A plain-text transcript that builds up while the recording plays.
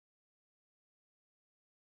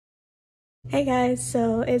Hey guys,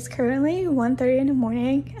 so it's currently 1:30 in the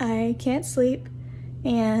morning. I can't sleep,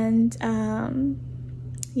 and so I'm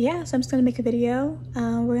just gonna make a video.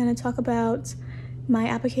 We're gonna talk about my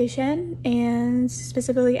application and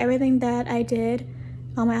specifically everything that I did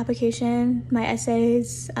on my application, my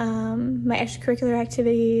essays, my extracurricular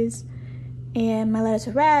activities, and my letter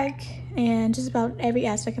to rec, and just about every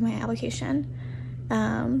aspect of my application.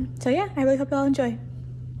 I really hope y'all enjoy.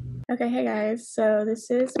 Okay, hey guys, so this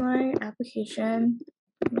is my application.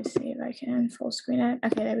 Let me see if I can full screen it.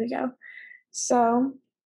 Okay, there we go. So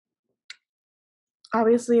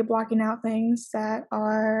obviously blocking out things that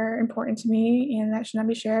are important to me and that should not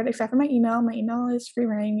be shared, except for my email. My email is free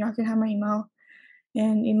reign. Y'all can have my email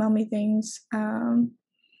and email me things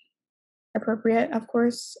appropriate, of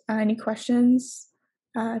course. Any questions?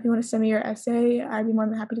 If you want to send me your essay, I'd be more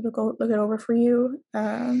than happy to look it over for you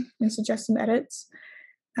and suggest some edits.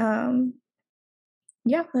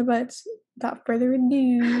 But without further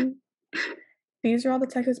ado, these are all the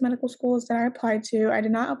Texas medical schools that I applied to. I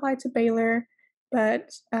did not apply to Baylor, but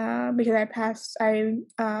because I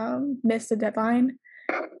missed the deadline.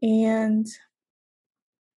 And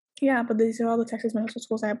but these are all the Texas medical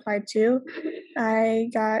schools I applied to. I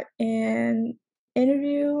got an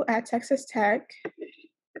interview at Texas Tech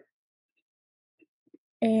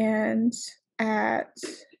and at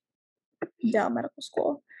Dell Medical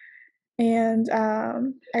School. And I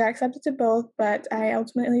got accepted to both, but I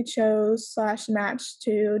ultimately chose / matched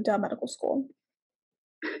to Dell Medical School.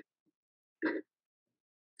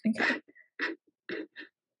 Okay.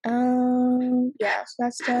 So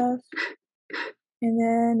that stuff. And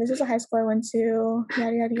then this is a high school I went to,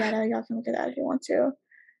 yada, yada, yada. Y'all can look at that if you want to.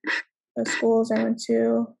 The schools I went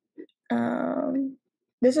to.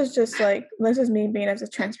 This is me being as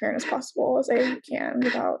transparent as possible as I can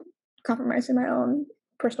without compromising my own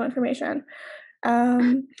personal information.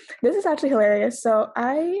 This is actually hilarious. So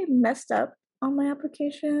I messed up on my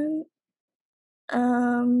application.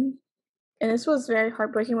 And this was very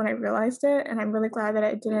heartbreaking when I realized it, and I'm really glad that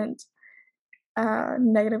it didn't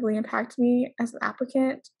negatively impact me as an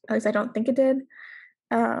applicant. At least I don't think it did.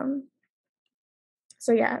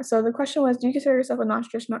 So the question was, do you consider yourself a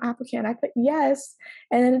non-traditional applicant? I put yes,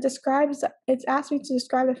 and then it's asked me to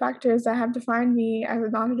describe the factors that have defined me as a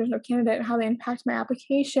non-traditional candidate and how they impact my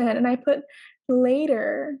application. And I put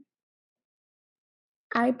later.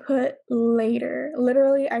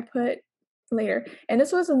 Literally, I put later. And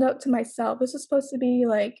this was a note to myself. This was supposed to be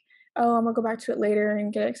like, oh, I'm gonna go back to it later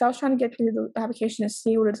and get it. Because I was trying to get through the application to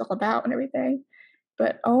see what it's all about and everything.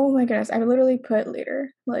 But oh my goodness, I literally put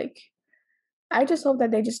later. Like, I just hope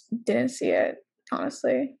that they just didn't see it,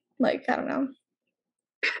 honestly. Like, I don't know.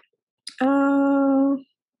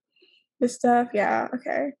 This stuff, yeah,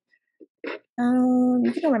 okay. You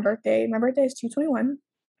can know my birthday. My birthday is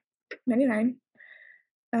 2/21/99.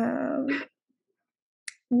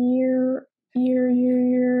 Year,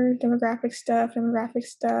 demographic stuff,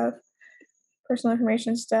 personal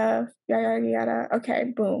information stuff, yada, yada, yada. Okay,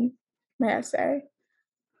 boom, my essay.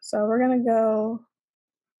 So we're gonna go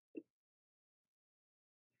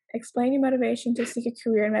explain your motivation to seek a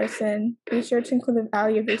career in medicine. Be sure to include the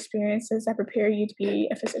value of the experiences that prepare you to be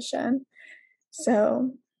a physician.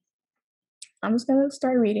 So I'm just gonna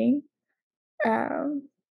start reading.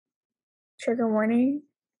 Trigger warning.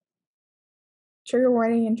 Trigger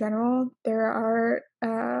warning in general. There are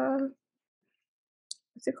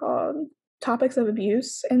topics of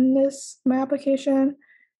abuse in my application.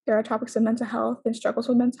 There are topics of mental health and struggles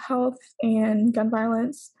with mental health and gun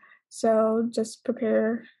violence. So just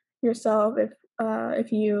prepare yourself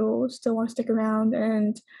if you still want to stick around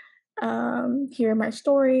and hear my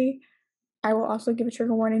story. I will also give a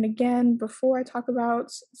trigger warning again before I talk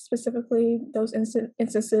about specifically those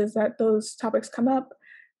instances that those topics come up,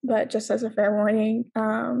 but just as a fair warning,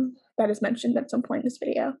 that is mentioned at some point in this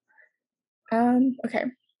video.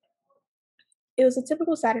 Okay. It was a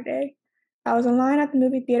typical Saturday. I was in line at the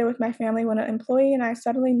movie theater with my family when an employee and I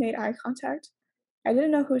suddenly made eye contact. I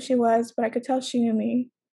didn't know who she was, but I could tell she knew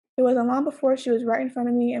me. It wasn't long before she was right in front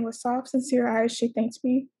of me, and with soft, sincere eyes, she thanked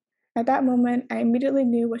me. At that moment, I immediately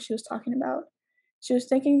knew what she was talking about. She was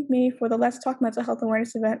thanking me for the Let's Talk Mental Health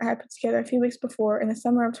Awareness event I had put together a few weeks before in the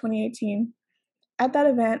summer of 2018. At that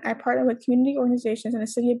event, I partnered with community organizations in the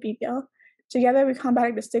city of Beeville. Together, we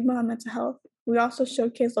combated the stigma on mental health. We also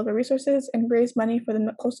showcased local resources and raised money for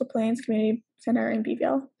the Coastal Plains Community Center in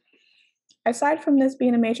Beeville. Aside from this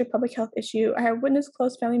being a major public health issue, I have witnessed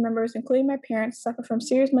close family members, including my parents, suffer from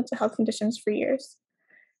serious mental health conditions for years.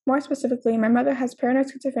 More specifically, my mother has paranoid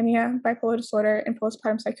schizophrenia, bipolar disorder, and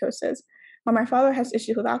postpartum psychosis, while my father has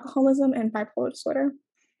issues with alcoholism and bipolar disorder.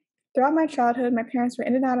 Throughout my childhood, my parents were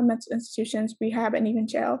in and out of mental institutions, rehab, and even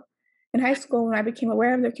jail. In high school, when I became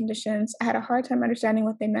aware of their conditions, I had a hard time understanding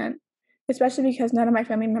what they meant, especially because none of my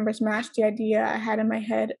family members matched the idea I had in my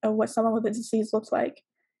head of what someone with a disease looked like.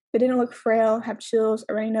 They didn't look frail, have chills,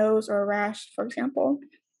 a runny nose, or a rash, for example.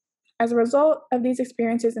 As a result of these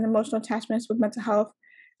experiences and emotional attachments with mental health,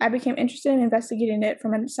 I became interested in investigating it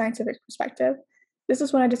from a scientific perspective. This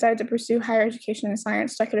is when I decided to pursue higher education in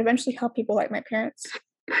science so I could eventually help people like my parents.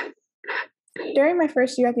 During my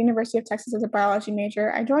first year at the University of Texas as a biology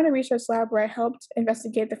major, I joined a research lab where I helped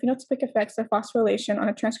investigate the phenotypic effects of phosphorylation on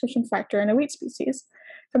a transcription factor in a wheat species.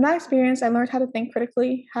 From that experience, I learned how to think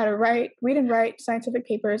critically, how to read and write scientific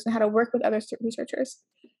papers, and how to work with other researchers.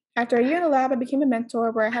 After a year in the lab, I became a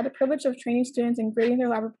mentor where I had the privilege of training students and grading their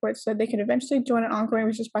lab reports so they could eventually join an ongoing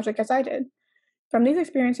research project as I did. From these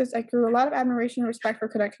experiences, I grew a lot of admiration and respect for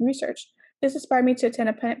conducting research. This inspired me to attend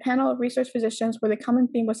a panel of research physicians where the common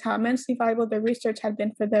theme was how immensely valuable their research had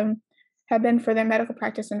been for their medical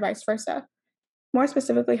practice and vice versa. More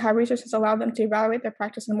specifically, how research has allowed them to evaluate their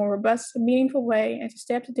practice in a more robust, meaningful way and to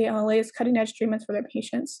stay up to date on the latest cutting-edge treatments for their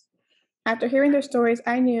patients. After hearing their stories,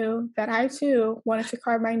 I knew that I too wanted to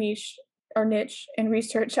carve my niche in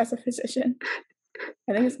research as a physician.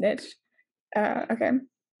 I think it's niche. Okay.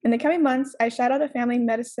 In the coming months, I shadowed a family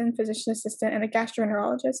medicine physician assistant and a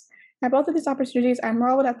gastroenterologist. At both of these opportunities, I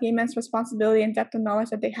marveled at the immense responsibility and depth of knowledge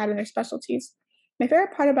that they had in their specialties. My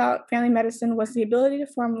favorite part about family medicine was the ability to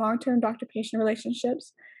form long-term doctor-patient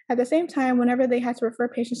relationships. At the same time, whenever they had to refer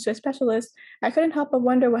patients to a specialist, I couldn't help but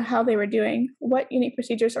wonder how they were doing, what unique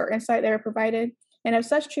procedures or insight they were provided, and if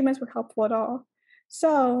such treatments were helpful at all.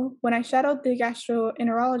 So, when I shadowed the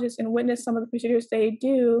gastroenterologist and witnessed some of the procedures they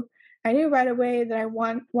do, I knew right away that I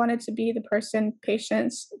wanted to be the person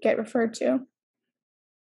patients get referred to.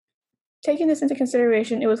 Taking this into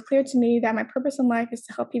consideration, it was clear to me that my purpose in life is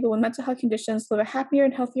to help people with mental health conditions live a happier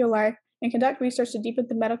and healthier life and conduct research to deepen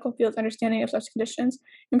the medical field's understanding of such conditions,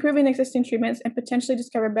 improving existing treatments, and potentially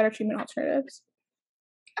discover better treatment alternatives.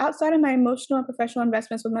 Outside of my emotional and professional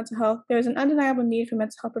investments with mental health, there is an undeniable need for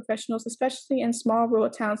mental health professionals, especially in small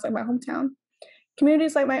rural towns like my hometown.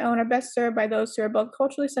 Communities like my own are best served by those who are both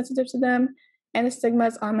culturally sensitive to them and the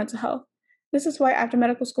stigmas on mental health. This is why after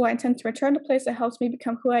medical school, I intend to return to a place that helps me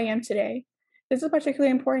become who I am today. This is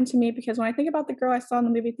particularly important to me because when I think about the girl I saw in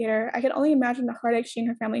the movie theater, I can only imagine the heartache she and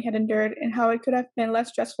her family had endured and how it could have been less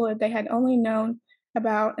stressful if they had only known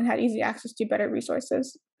about and had easy access to better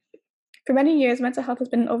resources. For many years, mental health has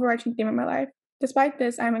been an overarching theme in my life. Despite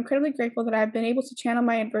this, I am incredibly grateful that I have been able to channel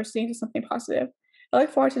my adversity into something positive. I look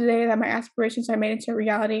forward to the day that my aspirations are made into a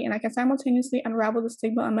reality and I can simultaneously unravel the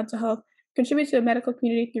stigma on mental health, contribute to the medical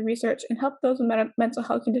community through research, and help those with mental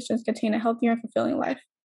health conditions contain a healthier and fulfilling life.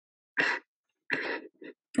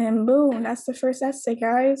 And boom, that's the first essay,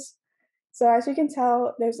 guys. So as you can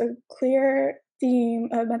tell, there's a clear theme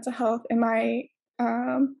of mental health in my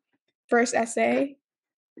first essay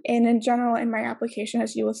and in general in my application,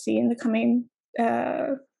 as you will see in the coming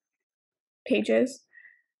pages.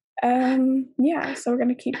 So we're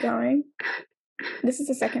going to keep going. This is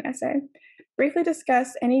the second essay. Briefly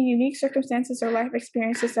discuss any unique circumstances or life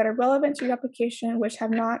experiences that are relevant to your application which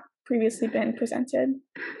have not previously been presented.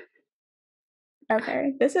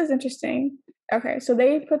 Okay, this is interesting. Okay, so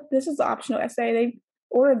this is the optional essay. They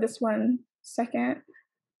ordered this one second.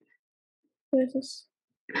 What is this?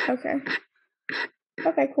 Okay.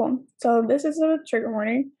 Okay, cool. So this is a trigger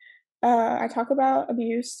warning. I talk about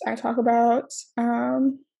abuse. I talk about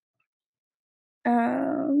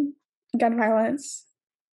gun violence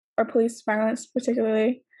or police violence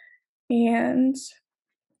particularly, and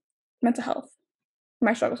mental health,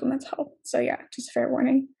 my struggles with mental health. So yeah, just a fair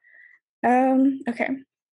warning. Okay.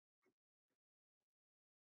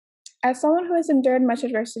 As someone who has endured much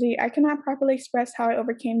adversity, I cannot properly express how I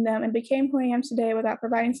overcame them and became who I am today without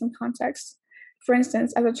providing some context. For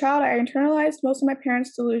instance, as a child, I internalized most of my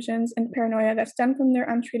parents' delusions and paranoia that stemmed from their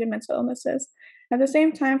untreated mental illnesses. At the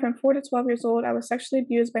same time, from 4 to 12 years old, I was sexually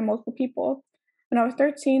abused by multiple people. When I was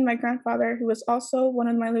 13, my grandfather, who was also one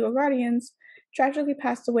of my legal guardians, tragically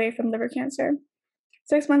passed away from liver cancer.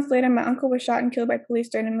 6 months later, my uncle was shot and killed by police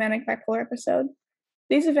during a manic bipolar episode.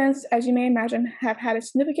 These events, as you may imagine, have had a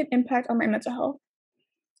significant impact on my mental health.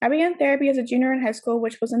 I began therapy as a junior in high school,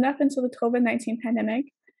 which was enough until the COVID-19 pandemic.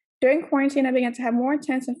 During quarantine, I began to have more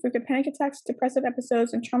intense and frequent panic attacks, depressive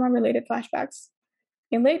episodes, and trauma-related flashbacks.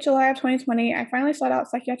 In late July of 2020, I finally sought out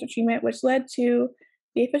psychiatric treatment, which led to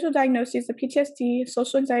the official diagnoses of PTSD,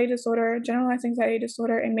 social anxiety disorder, generalized anxiety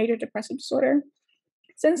disorder, and major depressive disorder.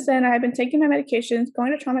 Since then, I have been taking my medications,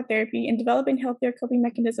 going to trauma therapy, and developing healthier coping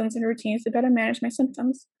mechanisms and routines to better manage my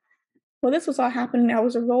symptoms. While this was all happening, I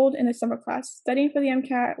was enrolled in a summer class, studying for the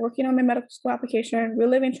MCAT, working on my medical school application,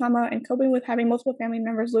 reliving trauma, and coping with having multiple family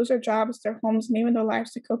members lose their jobs, their homes, and even their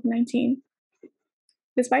lives to COVID-19.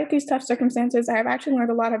 Despite these tough circumstances, I have actually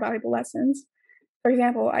learned a lot of valuable lessons. For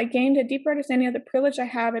example, I gained a deeper understanding of the privilege I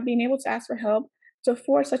have at being able to ask for help, to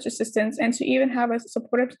afford such assistance, and to even have a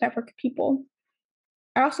supportive network of people.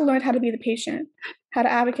 I also learned how to be the patient, how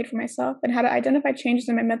to advocate for myself, and how to identify changes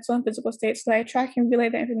in my mental and physical state so that I track and relay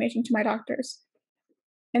the information to my doctors.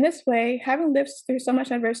 In this way, having lived through so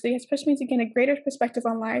much adversity has pushed me to gain a greater perspective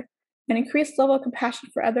on life, an increased level of compassion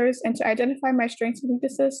for others, and to identify my strengths and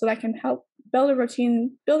weaknesses so that I can help build a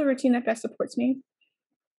routine that best supports me.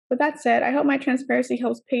 With that said, I hope my transparency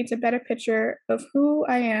helps paint a better picture of who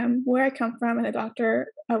I am, where I come from, and the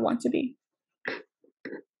doctor I want to be.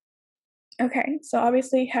 Okay, so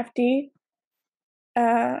obviously hefty,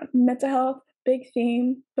 mental health, big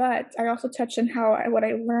theme, but I also touched on what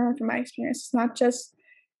I learned from my experience. It's not just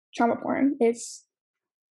trauma porn. It's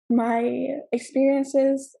my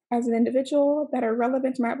experiences as an individual that are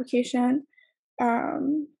relevant to my application,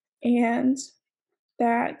 and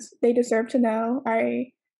that they deserve to know.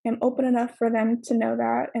 I am open enough for them to know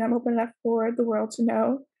that, and I'm open enough for the world to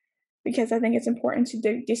know because I think it's important to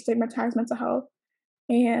destigmatize mental health.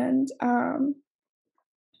 And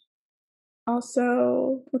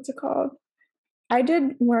also, what's it called? I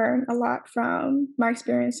did learn a lot from my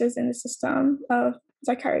experiences in the system of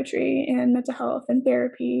psychiatry and mental health and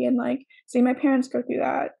therapy, and like seeing my parents go through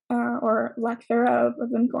that, or lack thereof of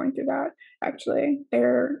them going through that. Actually,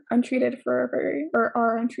 they're untreated or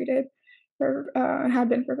are untreated for, have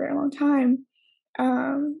been for a very long time.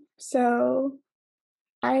 So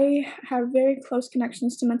I have very close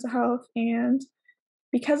connections to mental health, and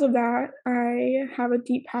because of that, I have a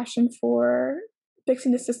deep passion for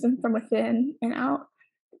fixing the system from within and out,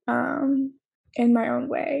 in my own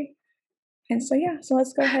way. And so, yeah, so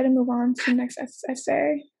let's go ahead and move on to the next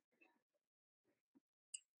essay.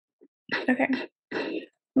 Okay.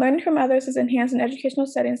 Learning from others is enhanced in educational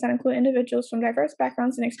settings that include individuals from diverse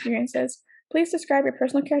backgrounds and experiences. Please describe your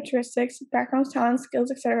personal characteristics, backgrounds, talents,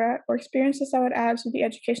 skills, etc., or experiences that would add to the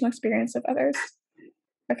educational experience of others.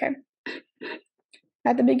 Okay.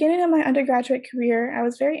 At the beginning of my undergraduate career, I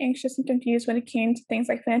was very anxious and confused when it came to things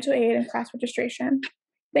like financial aid and class registration.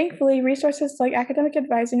 Thankfully, resources like academic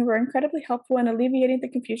advising were incredibly helpful in alleviating the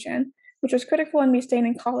confusion, which was critical in me staying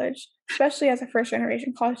in college, especially as a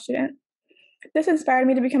first-generation college student. This inspired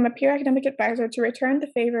me to become a peer academic advisor to return the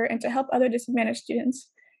favor and to help other disadvantaged students.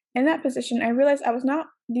 In that position, I realized I was not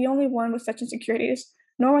the only one with such insecurities,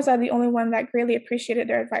 nor was I the only one that greatly appreciated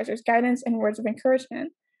their advisor's guidance and words of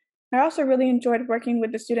encouragement. I also really enjoyed working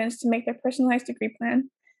with the students to make their personalized degree plan.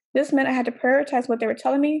 This meant I had to prioritize what they were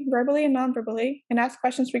telling me, verbally and non-verbally, and ask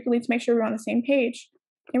questions frequently to make sure we were on the same page.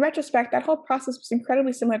 In retrospect, that whole process was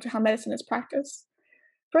incredibly similar to how medicine is practiced.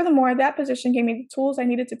 Furthermore, that position gave me the tools I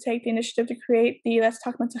needed to take the initiative to create the Let's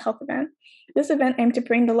Talk Mental Health event. This event aimed to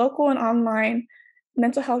bring the local and online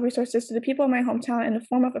mental health resources to the people in my hometown in the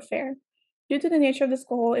form of a fair. Due to the nature of this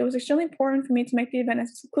goal, it was extremely important for me to make the event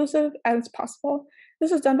as inclusive as possible.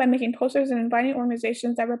 This was done by making posters and inviting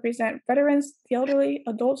organizations that represent veterans, the elderly,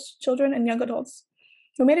 adults, children, and young adults.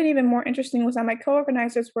 What made it even more interesting was that my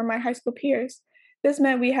co-organizers were my high school peers. This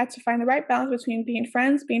meant we had to find the right balance between being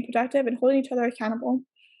friends, being productive, and holding each other accountable.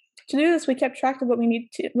 To do this, we kept track of what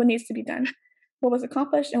needs to be done, what was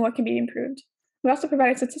accomplished, and what can be improved. We also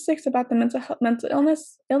provided statistics about the mental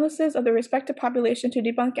illnesses of the respective population to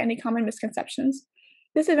debunk any common misconceptions.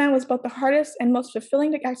 This event was both the hardest and most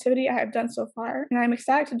fulfilling activity I have done so far, and I am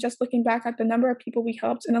excited to just looking back at the number of people we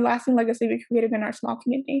helped and the lasting legacy we created in our small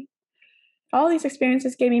community. All these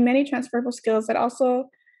experiences gave me many transferable skills that's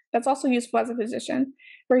also useful as a physician.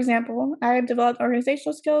 For example, I have developed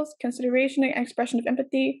organizational skills, consideration and expression of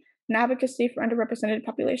empathy, and advocacy for underrepresented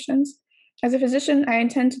populations. As a physician, I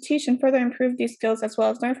intend to teach and further improve these skills as well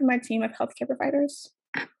as learn from my team of healthcare providers.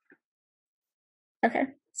 Okay,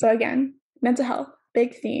 so again, mental health,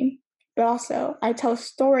 big theme, but also I tell a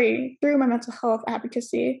story through my mental health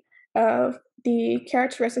advocacy of the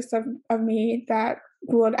characteristics of me that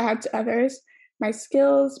would add to others, my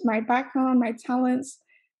skills, my background, my talents,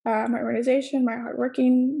 my organization, my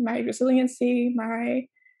hardworking, my resiliency, my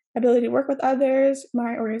ability to work with others,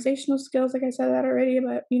 my organizational skills, like I said that already,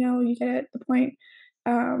 but you get the point.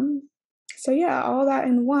 So yeah, all that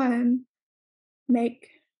in one make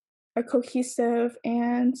a cohesive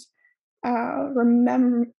and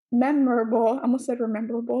memorable, I almost said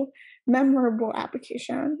memorable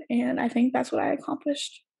application. And I think that's what I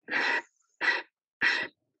accomplished.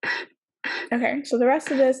 Okay, so the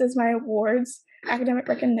rest of this is my awards, academic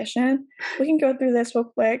recognition. We can go through this real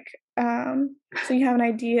quick. So you have an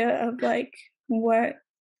idea of like what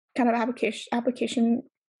kind of application,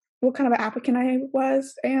 what kind of an applicant I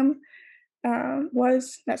was.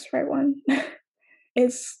 That's the right one.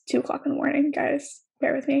 It's 2 o'clock in the morning, guys.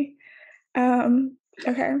 Bear with me.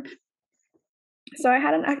 Okay. So I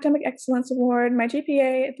had an academic excellence award. My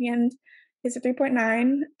GPA at the end is a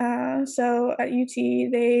 3.9. So at UT,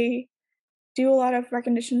 they do a lot of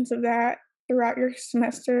recognitions of that throughout your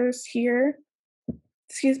semesters here.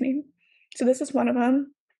 Excuse me. So this is one of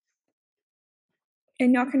them.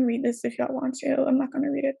 And y'all can read this if y'all want to. I'm not going to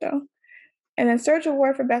read it though. And then Surge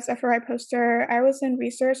Award for Best FRI Poster. I was in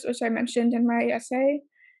research, which I mentioned in my essay.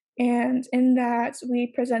 And in that,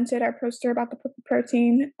 we presented our poster about the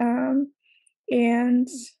protein. And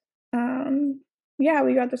yeah,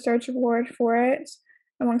 we got the Surge Award for it,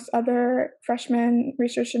 amongst other freshman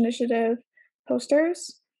research initiative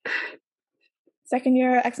posters. Second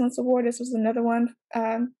year Excellence Award, this was another one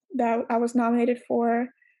that I was nominated for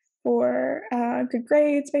good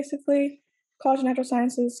grades, basically. College of Natural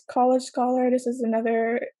Sciences College Scholar, this is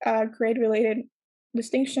another grade-related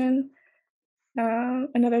distinction.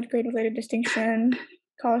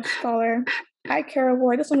 College Scholar. Eye Care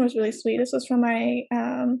Award, this one was really sweet. This was from my,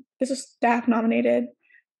 this was staff nominated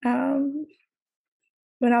when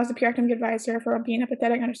I was the peer academic advisor for being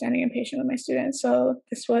empathetic, understanding, and patient with my students. So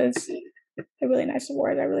this was a really nice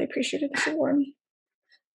award. I really appreciated this award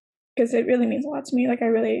because it really means a lot to me. Like I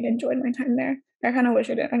really enjoyed my time there. I kind of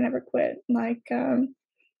wish I never quit. Like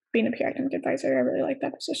being a peer academic advisor, I really like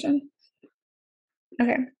that position.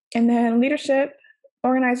 Okay, and then leadership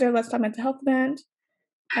organizer. Let's Talk Mental Health event.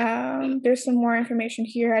 There's some more information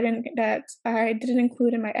here I didn't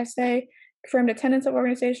include in my essay. Confirmed attendance of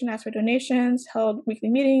organization, asked for donations, held weekly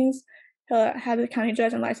meetings, had the county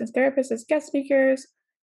judge and licensed therapists as guest speakers.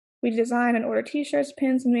 We designed and ordered T-shirts,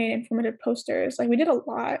 pins, and made informative posters. Like we did a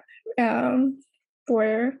lot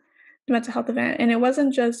for the mental health event, and it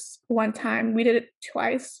wasn't just one time. We did it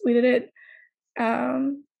twice. We did it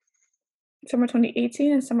summer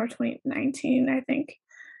 2018 and summer 2019, I think.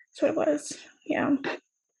 That's what it was. Yeah.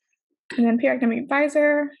 And then peer academic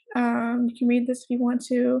advisor. You can read this if you want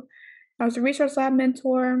to. I was a research lab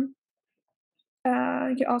mentor.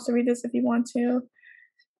 You can also read this if you want to.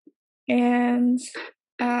 And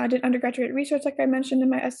I did undergraduate research, like I mentioned in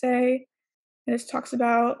my essay. And this talks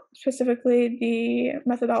about specifically the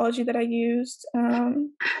methodology that I used,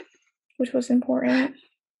 which was important.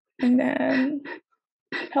 And then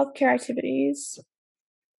healthcare activities.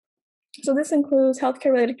 So this includes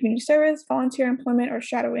healthcare-related community service, volunteer employment, or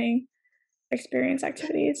shadowing experience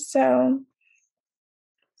activities. So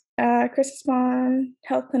Christus Spawn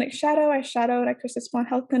Health Clinic Shadow. I shadowed at Christus Spawn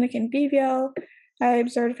Health Clinic in Beeville. I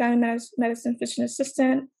observed family medicine physician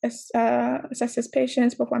assistant, assess his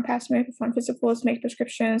patients, perform past memory, perform physicals, make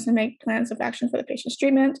prescriptions, and make plans of action for the patient's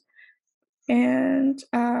treatment. And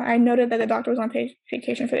I noted that the doctor was on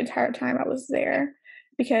vacation for the entire time I was there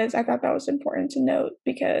because I thought that was important to note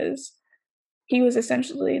because he was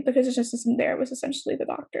essentially, the physician assistant there was essentially the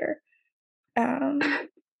doctor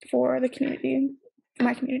for the community, for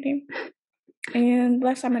my community. And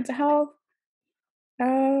lifestyle mental health,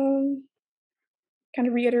 kind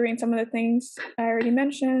of reiterating some of the things I already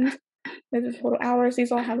mentioned. There's the total hours.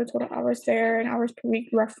 These all have the total hours there and hours per week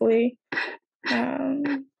roughly.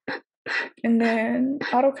 And then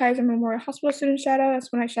Otto Kaiser Memorial Hospital student shadow.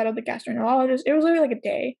 That's when I shadowed the gastroenterologist. It was literally like a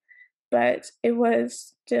day, but it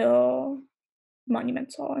was still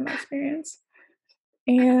monumental in my experience.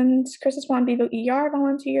 And Christus Swan Beagle ER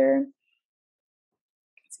volunteer.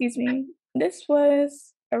 Excuse me. This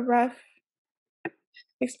was a rough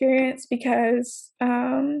experience because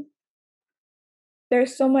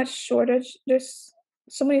there's so much shortage. There's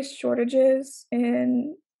so many shortages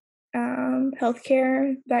in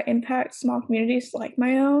healthcare that impact small communities like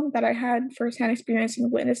my own that I had firsthand experience in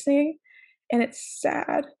witnessing, and it's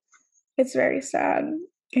sad. It's very sad,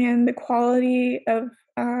 and the quality of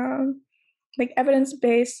like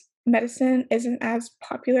evidence-based medicine isn't as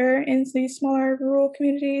popular in these smaller rural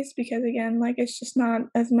communities because again, like it's just not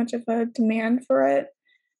as much of a demand for it.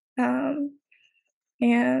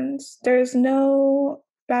 And there's no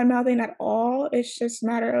bad mouthing at all. It's just a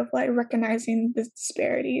matter of like recognizing the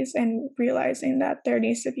disparities and realizing that there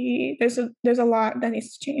needs to be there's a lot that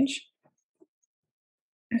needs to change.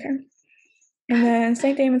 Okay. And then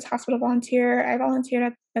St. Damon's Hospital volunteer. I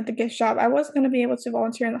volunteered at the gift shop. I was going to be able to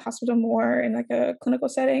volunteer in the hospital more in like a clinical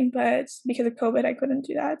setting, but because of COVID, I couldn't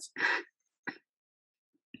do that.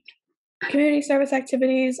 Community service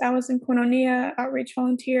activities. I was in Koinonia outreach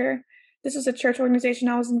volunteer. This is a church organization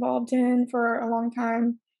I was involved in for a long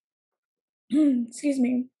time. Excuse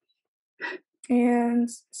me. And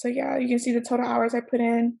so, yeah, you can see the total hours I put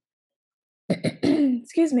in.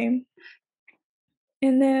 Excuse me.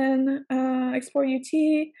 And then Explore UT.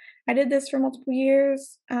 I did this for multiple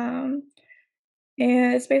years, and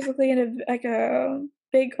it's basically like a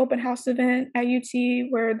big open house event at UT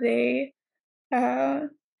where they uh,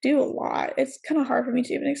 do a lot. It's kind of hard for me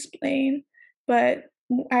to even explain, but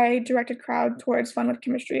I directed crowd towards Fun with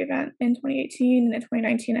Chemistry event in 2018, and in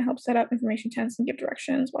 2019 I helped set up information tents and give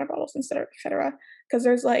directions, water bottles, etc., etc. Because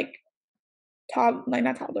there's like like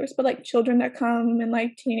not toddlers, but like children that come and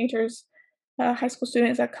like teenagers, high school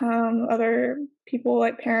students that come, other people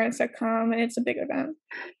like parents that come, and it's a big event.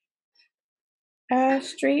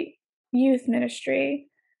 Street youth ministry.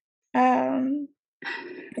 Um,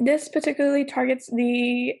 this particularly targets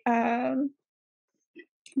the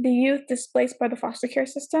youth displaced by the foster care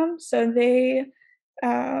system. So they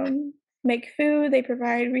make food, they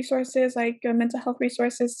provide resources like mental health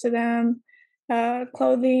resources to them,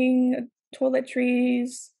 clothing,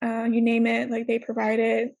 toiletries, you name it, like they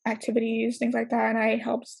provided activities, things like that. And I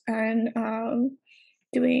helped and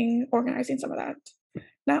doing organizing some of that.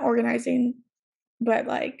 Not organizing, but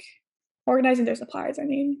like organizing their supplies, I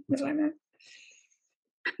mean, that's what I meant.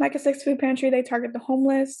 Like a six food pantry, they target the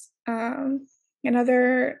homeless and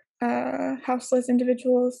other houseless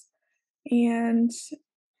individuals. And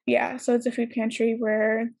yeah, so it's a food pantry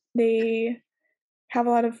where they have a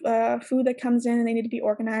lot of food that comes in and they need to be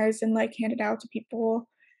organized and like handed out to people,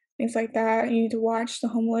 things like that. You need to watch the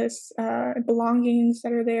homeless belongings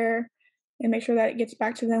that are there and make sure that it gets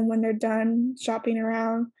back to them when they're done shopping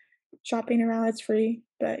around. Shopping around, it's free,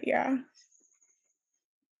 but yeah.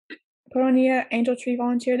 Polonia Angel Tree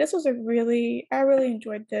Volunteer. This was I really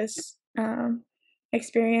enjoyed this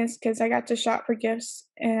experience because I got to shop for gifts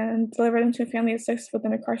and deliver them to a family of six with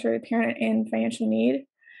an incarcerated parent in financial need.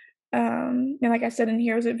 And like I said in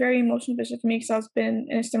here, it was a very emotional visit for me because I've been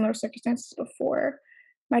in a similar circumstances before.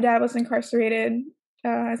 My dad was incarcerated,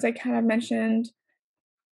 as I kind of mentioned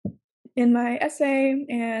in my essay,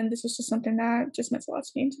 and this was just something that just meant a lot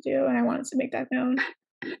to me to do, and I wanted to make that known.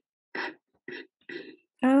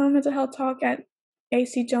 Mental health talk at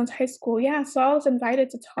AC Jones High School. Yeah, so I was invited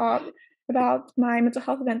to talk about my mental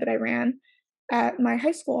health event that I ran at my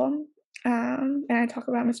high school. And I talked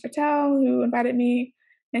about Miss Patel, who invited me,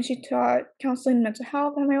 and she taught counseling and mental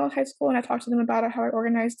health at my old high school. And I talked to them about it, how I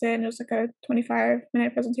organized it, and it was like a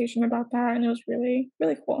 25-minute presentation about that, and it was really,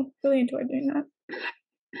 really cool. Really enjoyed doing that.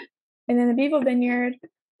 And then the Bevo Vineyard,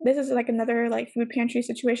 this is like another like food pantry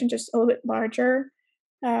situation, just a little bit larger.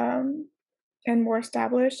 Um, and more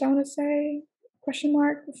established, I want to say, question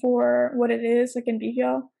mark, for what it is, like in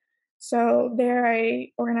Beeville. So there I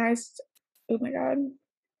organized, oh my God,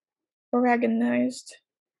 organized,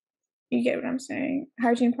 you get what I'm saying.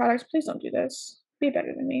 Hygiene products, please don't do this. Be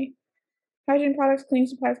better than me. Hygiene products, cleaning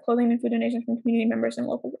supplies, clothing, and food donations from community members and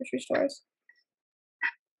local grocery stores.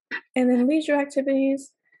 And then leisure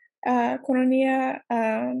activities, Koinonia,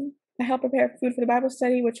 I helped prepare food for the Bible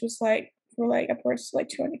study, which was like for like upwards to like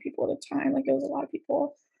 200 people at a time. Like it was a lot of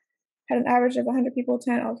people. Had an average of 100 people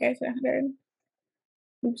attend. Okay, so 100.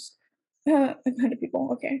 Oops. 100 people.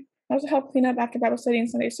 Okay. I also helped clean up after Bible study and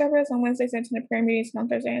Sunday service. On Wednesdays, I attended prayer meetings, and on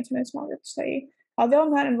Thursday, I attended a small group study. Although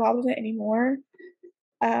I'm not involved in it anymore,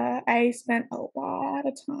 I spent a lot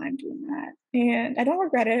of time doing that, and I don't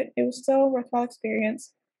regret it. It was still a worthwhile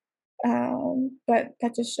experience, but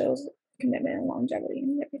that just shows commitment and longevity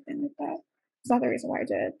and everything like that. It's not the reason why I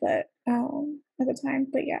did it, but at the time.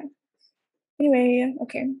 But yeah. Anyway,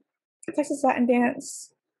 okay. Texas Latin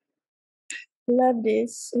dance. Love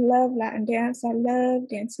this. Love Latin dance. I love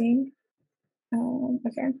dancing.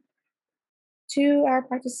 Okay. 2 hour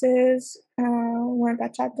practices. One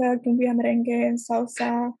bachata, cumbia, merengue, and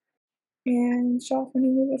salsa. And show off when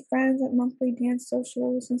you move with friends at monthly dance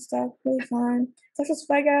socials and stuff. Really fun. Texas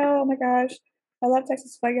Fuego. Oh my gosh. I love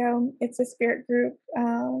Texas Fuego. It's a spirit group,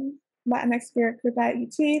 Latinx spirit group at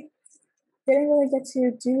UT. Didn't really get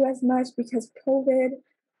to do as much because of COVID,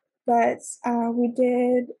 but we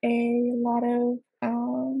did a lot of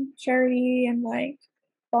charity and like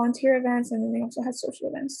volunteer events, and then they also had social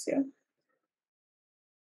events too.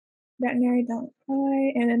 Veterinary don't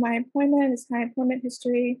apply, and then my employment is my employment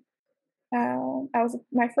history.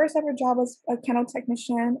 My first ever job was a kennel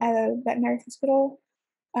technician at a veterinary hospital,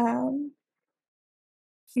 um,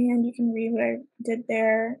 and you can read what I did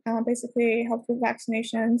there. Basically, helped with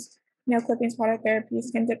vaccinations, nail clippings, product therapy,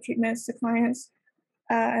 skin dip treatments to clients.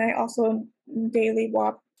 And I also daily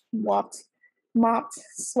walked, mopped,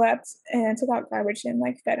 swept, and took out garbage and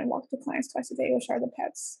like fed and walked the clients twice a day, which are the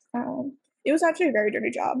pets. It was actually a very dirty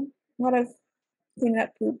job. A lot of cleaning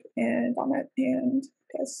up poop and vomit and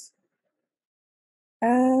piss.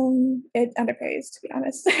 It underpays, to be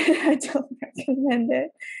honest. I don't recommend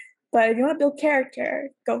it. But if you want to build character,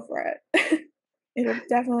 go for it. It'll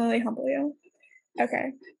definitely humble you.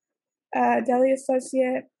 Okay. Deli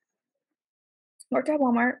associate, worked at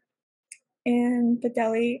Walmart in the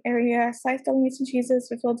deli area, sliced deli meats and cheeses,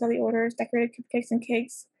 fulfilled deli orders, decorated cupcakes and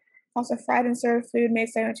cakes, also fried and served food, made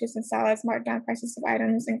sandwiches and salads, marked down prices of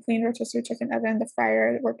items, and cleaned rotisserie chicken oven, the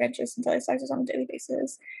fryer, workbenches, and deli slices on a daily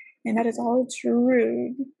basis. And that is all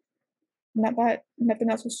true. Not that nothing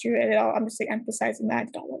else was true at all. I'm just like emphasizing that I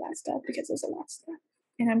did all of that stuff because there's a lot of stuff.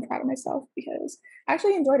 And I'm proud of myself because I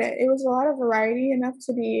actually enjoyed it. It was a lot of variety enough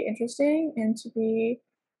to be interesting and to be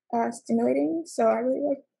stimulating. So I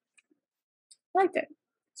really liked it.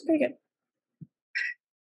 It's pretty good.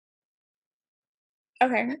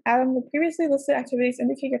 Okay. The previously listed activities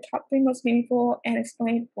indicate your top three most meaningful and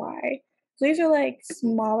explain why. So these are like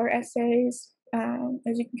smaller essays,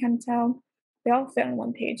 as you can kind of tell. They all fit on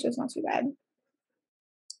one page, so it's not too bad.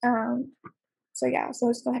 So yeah, so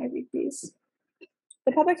let's go ahead and read these.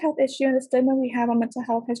 The public health issue and the stigma we have on mental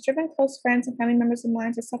health has driven close friends and family members of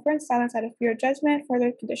mine to suffer in silence out of fear of judgment for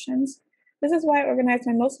their conditions. This is why I organized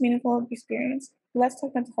my most meaningful experience, the Let's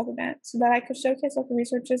Talk Mental Health event, so that I could showcase local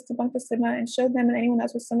researchers, debunk the stigma, and show them and anyone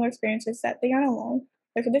else with similar experiences that they aren't alone.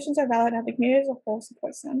 Their conditions are valid, and the community as a whole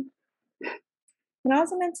supports them. When I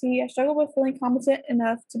was a mentee, I struggled with feeling competent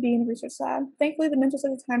enough to be in the research lab. Thankfully, the mentors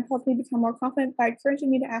at the time helped me become more confident by encouraging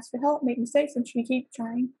me to ask for help, make mistakes, and to keep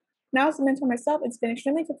trying. Now, as a mentor myself, it's been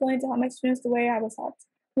extremely fulfilling to help my students the way I was helped.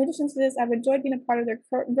 In addition to this, I've enjoyed being a part of their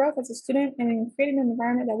growth as a student and in creating an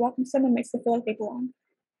environment that welcomes them and makes them feel like they belong.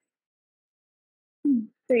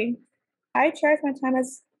 3. I cherish my time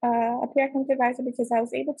as a pre-academic advisor because I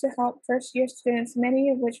was able to help first-year students, many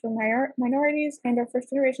of which were minorities and or first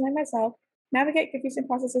generation like myself, navigate confusing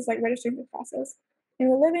processes like registering for classes. In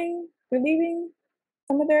relieving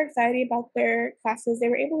some of their anxiety about their classes, they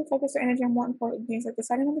were able to focus their energy on more important things like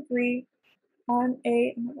deciding on a degree, on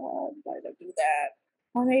a oh my god, why did I do that?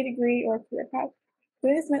 On a degree or a career path.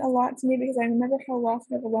 Doing this meant a lot to me because I remember how lost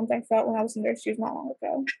and overwhelmed I felt when I was in their shoes not long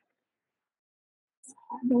ago.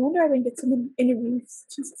 No wonder I didn't get so many interviews.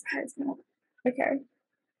 Jesus Christ, no. Okay.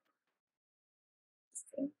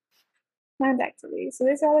 Planned activities. So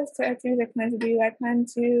these are all the activities I plan to do. I plan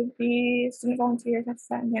to be a student volunteer, that's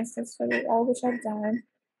that enhanced study, all which I've done.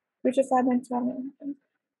 Research lab and done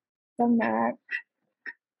that.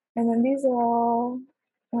 And then these are all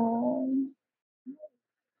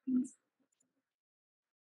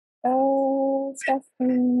stuff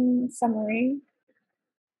in summary.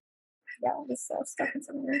 Yeah, this stuff in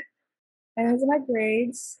summary. And these are my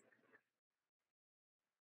grades.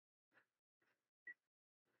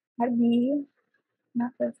 Had B,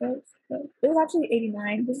 not perfect, but it was actually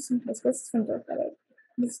 89. This is from high school. This is from third credit.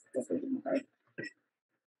 This was my hard.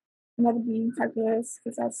 Another B in calculus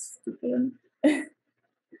because that's stupid. And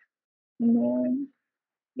then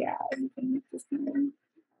yeah, you can just kind of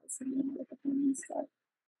look at them and stuff.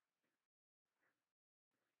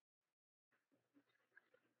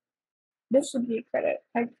 This should be a credit.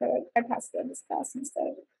 I passed it in this class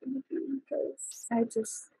instead because I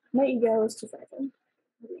just my ego is too fragile.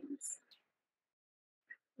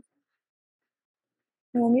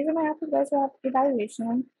 And then these are my after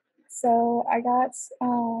evaluation. So I got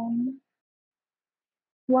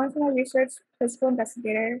one from my research principal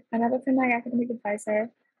investigator, another from my academic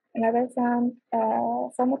advisor, another from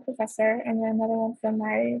a professor, and then another one from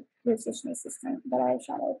my research assistant that I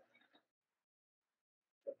shadowed.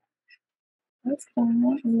 That's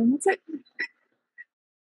fine. And then that's it.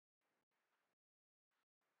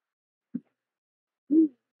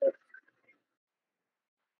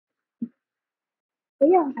 But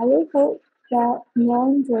yeah, I really hope that you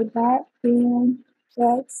all enjoyed that and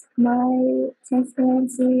that my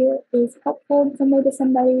transparency is helpful in some way to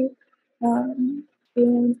somebody. And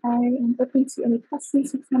I am open to any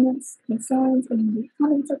questions and comments, concerns in the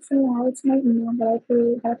comment section or to my email that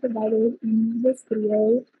I provided in this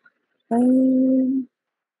video.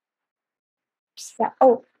 Yeah.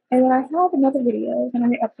 Oh, and then I have another video that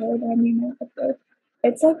I upload that I may not upload.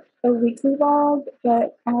 It's like a weekly vlog,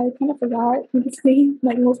 but I kind of forgot in between,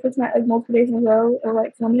 like multiple times, like multiple days in a row, or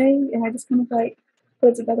like filming, and I just kind of like put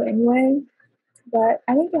it together anyway. But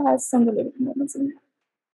I think it has some related moments in it,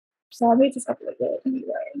 so I may just upload it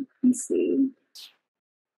anyway and see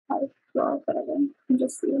how well, whatever, and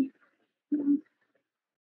just see. Yeah.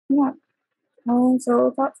 Yeah.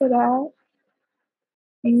 So thought for that,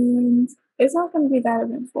 and it's not going to be that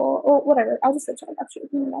eventful. Or whatever. I'll just search it. Actually,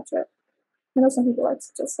 I'm gonna watch it. I know some people like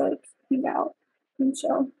to just like hang out and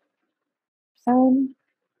chill.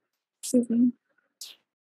 Excuse me.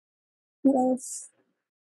 What else?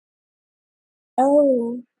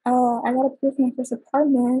 Oh, I got approved for my first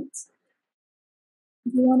apartment.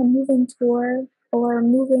 If you want a move-in tour or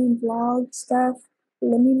move-in vlog stuff,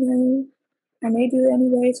 let me know. I may do it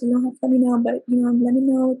anyway, so you don't have to let me know, but let me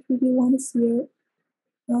know if you do want to see it.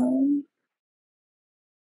 Um,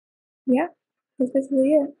 yeah, that's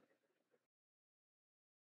basically it.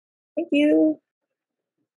 Thank you.